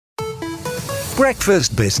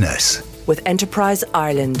Breakfast Business with Enterprise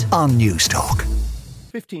Ireland on Newstalk.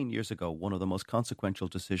 15 years ago, one of the most consequential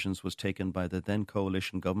decisions was taken by the then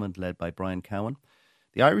coalition government led by Brian Cowan.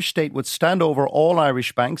 The Irish state would stand over all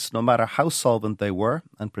Irish banks, no matter how solvent they were,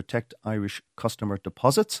 and protect Irish customer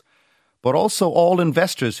deposits, but also all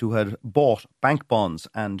investors who had bought bank bonds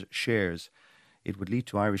and shares. It would lead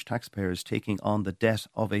to Irish taxpayers taking on the debt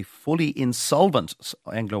of a fully insolvent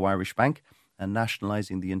Anglo-Irish bank and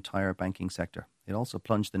nationalising the entire banking sector. It also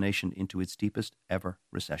plunged the nation into its deepest ever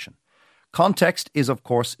recession. Context is, of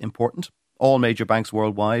course, important. All major banks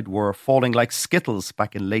worldwide were falling like skittles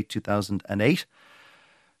back in late 2008.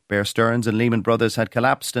 Bear Stearns and Lehman Brothers had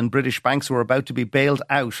collapsed and British banks were about to be bailed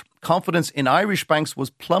out. Confidence in Irish banks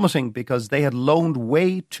was plummeting because they had loaned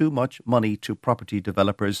way too much money to property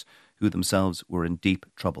developers who themselves were in deep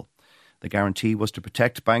trouble. The guarantee was to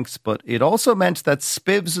protect banks, but it also meant that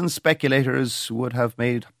spivs and speculators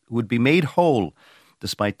would be made whole,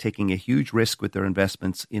 despite taking a huge risk with their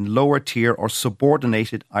investments in lower tier or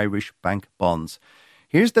subordinated Irish bank bonds.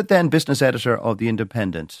 Here's the then business editor of The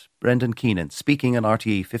Independent, Brendan Keenan, speaking on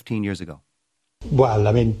RTE 15 years ago. Well,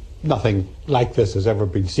 I mean, nothing like this has ever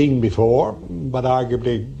been seen before, but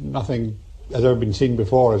arguably nothing has ever been seen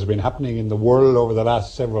before has been happening in the world over the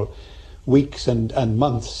last several weeks and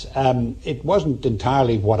months. It wasn't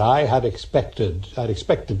entirely what I had expected. I'd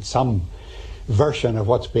expected some version of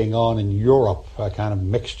what's going on in Europe, a kind of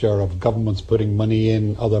mixture of governments putting money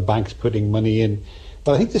in, other banks putting money in.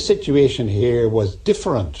 But I think the situation here was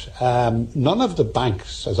different. None of the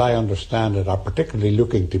banks, as I understand it, are particularly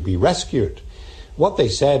looking to be rescued. What they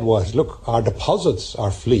said was, look, our deposits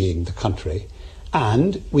are fleeing the country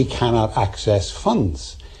and we cannot access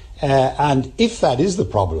funds. And if that is the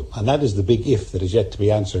problem, and that is the big if that is yet to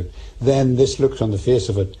be answered, then this looks on the face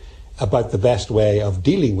of it about the best way of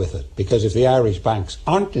dealing with it. Because if the Irish banks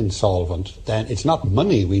aren't insolvent, then it's not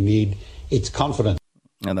money we need, it's confidence.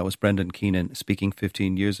 And that was Brendan Keenan speaking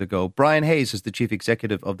 15 years ago. Brian Hayes is the chief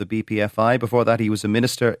executive of the BPFI. Before that, he was a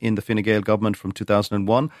minister in the Fine Gael government from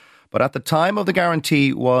 2001. But at the time of the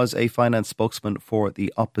guarantee was a finance spokesman for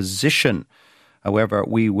the opposition. However,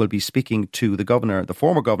 we will be speaking to the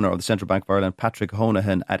former governor of the Central Bank of Ireland, Patrick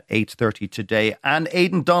Honohan, at 8:30 today. And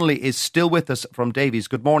Aidan Donnelly is still with us from Davys.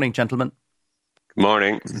 Good morning, gentlemen. Good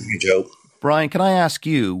morning. Hey, Joe. Brian, can I ask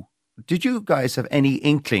you, did you guys have any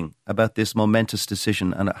inkling about this momentous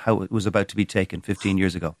decision and how it was about to be taken 15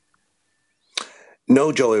 years ago?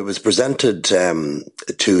 No, Joe, it was presented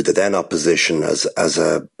to the then opposition as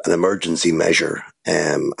an emergency measure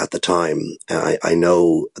at the time. I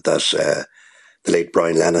know that the late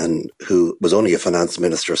Brian Lenihan, who was only a finance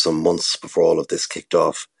minister some months before all of this kicked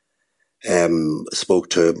off, spoke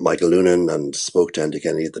to Michael Noonan and spoke to Enda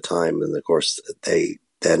Kenny at the time. And of course, they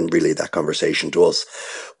then relayed that conversation to us.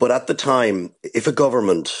 But at the time, if a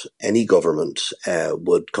government, any government,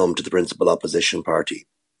 would come to the principal opposition party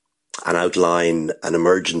and outline an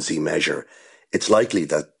emergency measure, it's likely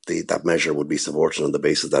that that measure would be supported on the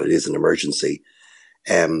basis that it is an emergency.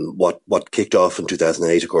 What kicked off in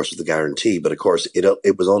 2008, of course, was the guarantee, but of course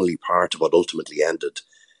it was only part of what ultimately ended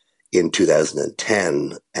in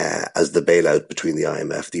 2010 as the bailout between the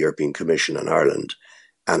IMF, the European Commission and Ireland.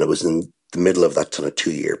 And it was in the middle of that kind of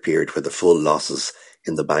 2-year period where the full losses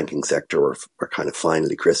in the banking sector were kind of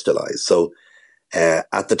finally crystallised. So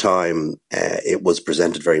at the time, it was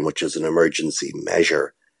presented very much as an emergency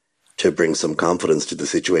measure to bring some confidence to the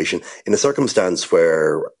situation in a circumstance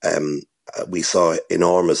where we saw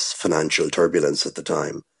enormous financial turbulence at the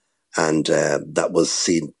time. And that was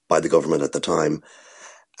seen by the government at the time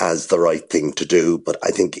as the right thing to do. But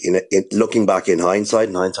I think in looking back in hindsight,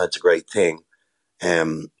 and hindsight's a great thing,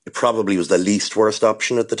 it probably was the least worst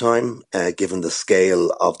option at the time, given the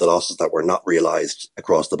scale of the losses that were not realised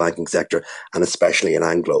across the banking sector, and especially in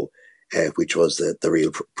Anglo, which was the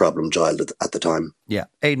real problem child at the time. Yeah.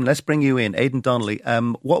 Aidan, let's bring you in. Aidan Donnelly,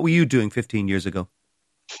 what were you doing 15 years ago?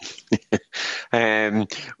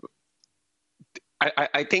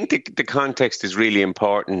 I think the context is really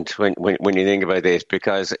important when you think about this,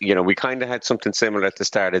 because, you know, we kind of had something similar at the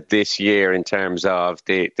start of this year in terms of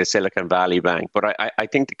the Silicon Valley Bank. But I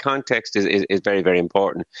think the context is very, very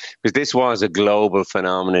important, because this was a global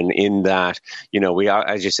phenomenon in that, you know, we are,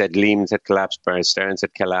 as you said, Lehman's had collapsed, Bear Stearns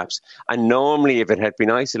had collapsed. And normally, if it had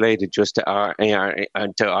been isolated just to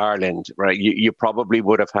Ireland, right, you probably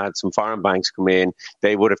would have had some foreign banks come in,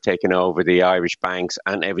 they would have taken over the Irish banks,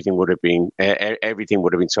 and everything would have been everything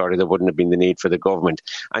would have been sorted. There wouldn't have been the need for the government.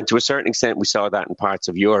 And to a certain extent, we saw that in parts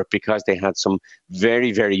of Europe because they had some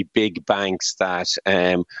very, very big banks that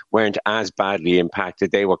weren't as badly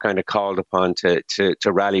impacted. They were kind of called upon to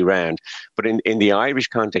rally round. But in the Irish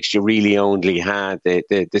context, you really only had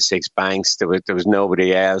the six banks. There was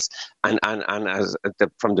nobody else. And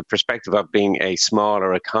from the perspective of being a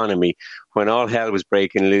smaller economy, when all hell was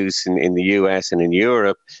breaking loose in the US and in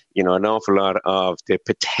Europe, an awful lot of the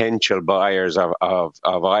potential buyers of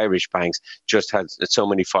Irish banks just had so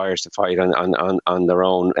many fires to fight on their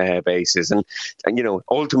own basis. And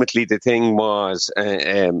ultimately the thing was,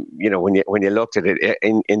 when you looked at it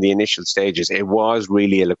in the initial stages, it was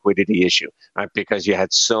really a liquidity issue, right? Because you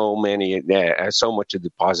had so much of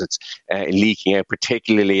deposits leaking out,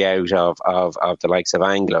 particularly out of the likes of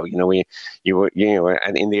Anglo.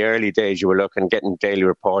 And in the early days, you were getting daily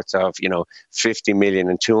reports of 50 million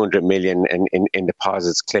and 200 million in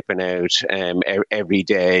deposits clipping out every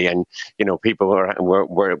day, and people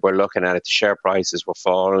were looking at it. The share prices were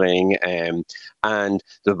falling, and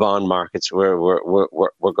the bond markets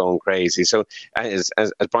were going crazy. So as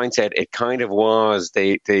Brian said, it kind of was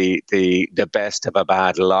the best of a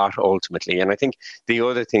bad lot ultimately. And I think the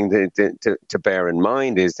other thing to bear in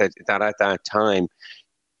mind is that at that time,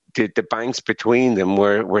 the banks between them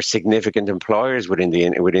were significant employers within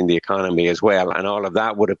the economy as well, and all of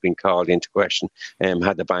that would have been called into question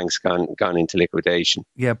had the banks gone into liquidation.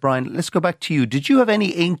 Yeah, Brian, let's go back to you. Did you have any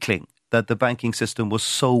inkling that the banking system was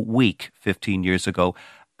so weak 15 years ago,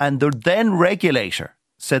 and the then regulator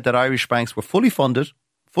said that Irish banks were fully funded,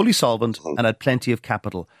 fully solvent, and had plenty of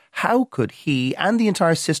capital? How could he and the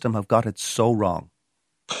entire system have got it so wrong?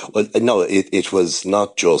 Well, no, it was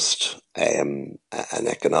not just an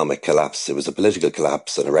economic collapse. It was a political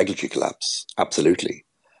collapse and a regulatory collapse, absolutely.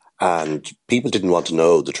 And people didn't want to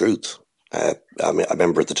know the truth. I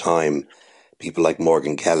remember at the time, people like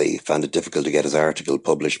Morgan Kelly found it difficult to get his article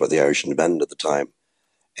published by the Irish Independent at the time.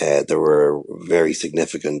 There were very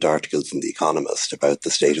significant articles in The Economist about the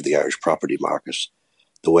state of the Irish property market,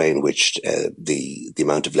 the way in which the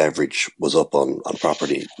amount of leverage was up on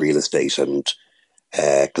property, real estate and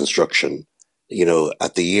construction.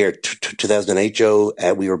 At the year 2008, Joe,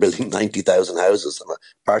 we were building 90,000 houses. And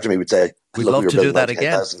part of me would say, we'd love to do that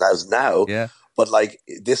again. 90,000 houses now. Yeah. But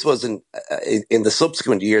this was in the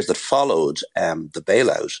subsequent years that followed the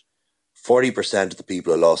bailout, 40% of the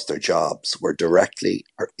people who lost their jobs were directly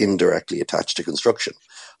or indirectly attached to construction.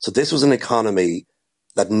 So this was an economy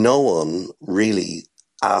that no one really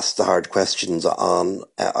asked the hard questions on,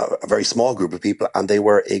 a very small group of people, and they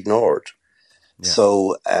were ignored. Yeah.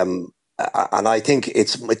 So, and I think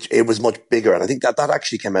it was much bigger. And I think that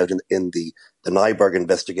actually came out in the Nyberg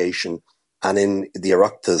investigation and in the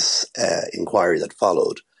Oireachtas inquiry that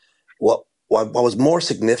followed. What was more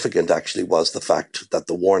significant actually was the fact that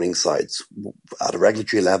the warning signs at a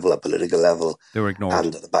regulatory level, a political level, they were ignored,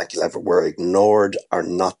 and at the banking level were ignored or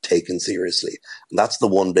not taken seriously. And that's the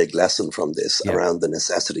one big lesson from this around the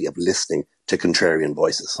necessity of listening to contrarian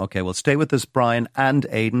voices. Okay, well, stay with us, Brian and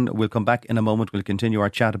Aidan. We'll come back in a moment. We'll continue our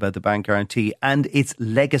chat about the bank guarantee and its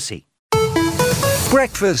legacy.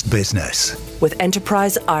 Breakfast Business with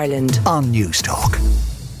Enterprise Ireland on News Talk.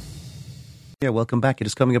 Yeah, welcome back. It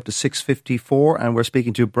is coming up to 6:54 and we're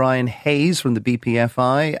speaking to Brian Hayes from the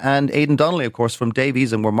BPFI and Aidan Donnelly, of course, from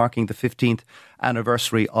Davys, and we're marking the 15th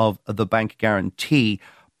anniversary of the bank guarantee.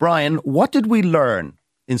 Brian, what did we learn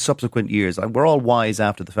in subsequent years? We're all wise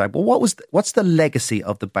after the fact, but what's the legacy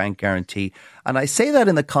of the bank guarantee? And I say that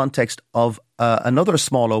in the context of another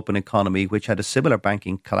small open economy which had a similar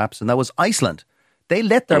banking collapse, and that was Iceland. They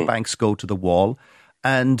let their banks go to the wall,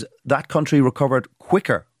 and that country recovered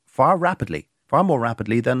quicker, far more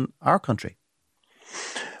rapidly than our country.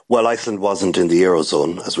 Well, Iceland wasn't in the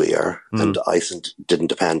Eurozone as we are, and Iceland didn't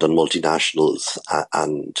depend on multinationals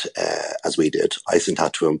as we did. Iceland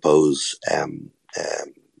had to impose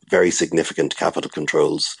very significant capital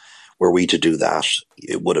controls. Were we to do that,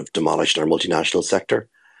 it would have demolished our multinational sector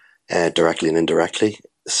directly and indirectly.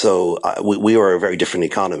 So we were a very different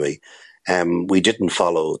economy. We didn't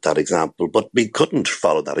follow that example, but we couldn't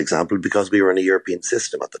follow that example because we were in a European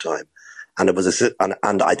system at the time. And it was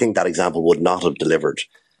and I think that example would not have delivered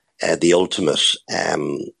the ultimate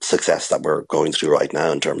success that we're going through right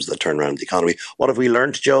now in terms of the turnaround of the economy. What have we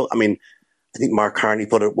learned, Joe? I mean, I think Mark Carney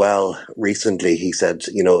put it well recently. He said,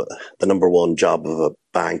 the number one job of a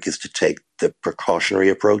bank is to take the precautionary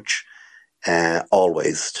approach,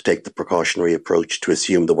 always to take the precautionary approach, to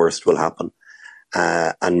assume the worst will happen,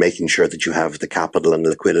 and making sure that you have the capital and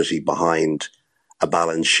liquidity behind a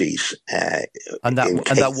balance sheet. And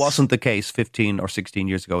that wasn't the case 15 or 16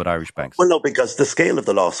 years ago at Irish banks? Well, no, because the scale of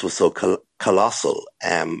the loss was so colossal.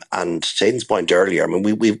 And to Aidan's point earlier, I mean,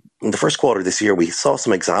 we in the first quarter of this year, we saw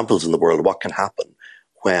some examples in the world of what can happen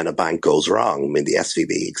when a bank goes wrong. I mean, the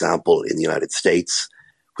SVB example in the United States,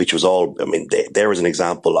 which was there was an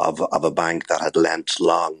example of a bank that had lent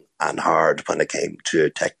long and hard when it came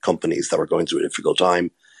to tech companies that were going through a difficult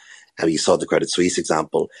time. And you saw the Credit Suisse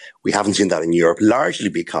example. We haven't seen that in Europe, largely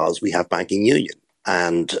because we have banking union.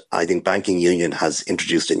 And I think banking union has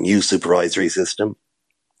introduced a new supervisory system.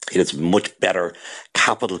 It has much better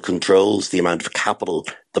capital controls. The amount of capital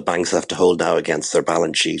the banks have to hold now against their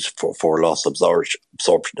balance sheet for loss absorption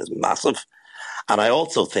is massive. And I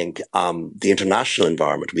also think the international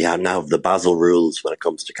environment, we now have the Basel rules when it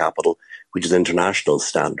comes to capital, which is an international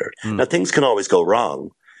standard. Now, things can always go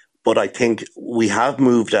wrong, but I think we have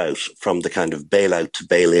moved out from the kind of bailout to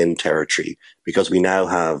bail-in territory because we now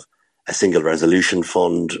have a single resolution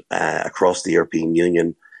fund across the European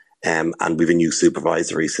Union, and we have a new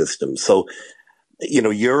supervisory system. So,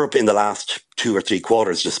 Europe in the last 2 or 3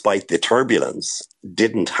 quarters, despite the turbulence,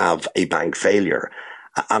 didn't have a bank failure.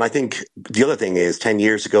 And I think the other thing is 10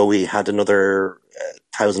 years ago, we had another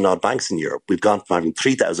 1,000 odd banks in Europe. We've gone from having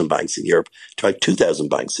 3,000 banks in Europe to about 2,000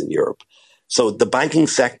 banks in Europe. So the banking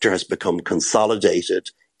sector has become consolidated.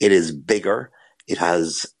 It is bigger. It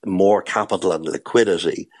has more capital and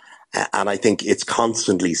liquidity. And I think it's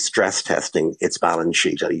constantly stress testing its balance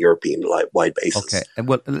sheet at a European-wide basis. Okay,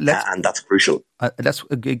 well, and that's crucial. Let's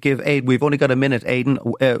give Aidan. We've only got a minute, Aidan.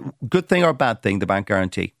 Good thing or bad thing, the bank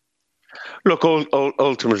guarantee? Look,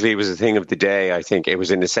 ultimately, it was a thing of the day. I think it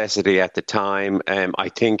was a necessity at the time. I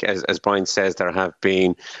think, as Brian says, there have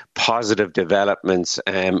been positive developments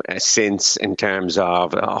since in terms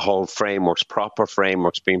of whole frameworks, proper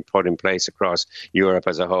frameworks being put in place across Europe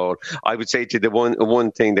as a whole. I would say to the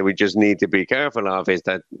one thing that we just need to be careful of is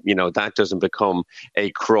that that doesn't become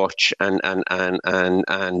a crutch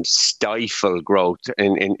and stifle growth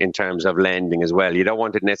in terms of lending as well. You don't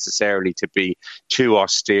want it necessarily to be too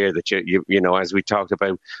austere that you as we talked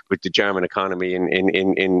about with the German economy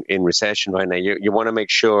in recession right now, you want to make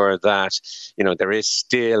sure that, there is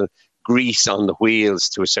still grease on the wheels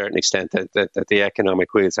to a certain extent, that the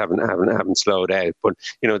economic wheels haven't slowed out. But,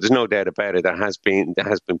 there's no doubt about it. There has been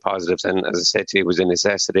positives. And as I said to you, it was a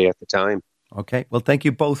necessity at the time. Okay. Well, thank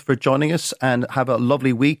you both for joining us and have a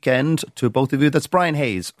lovely weekend to both of you. That's Brian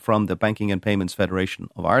Hayes from the Banking and Payments Federation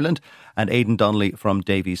of Ireland and Aidan Donnelly from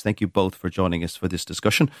Davys. Thank you both for joining us for this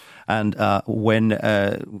discussion. And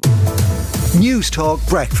News Talk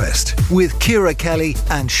Breakfast with Ciara Kelly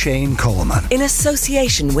and Shane Coleman. In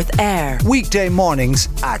association with AIR. Weekday mornings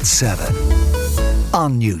at 7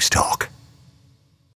 on News Talk.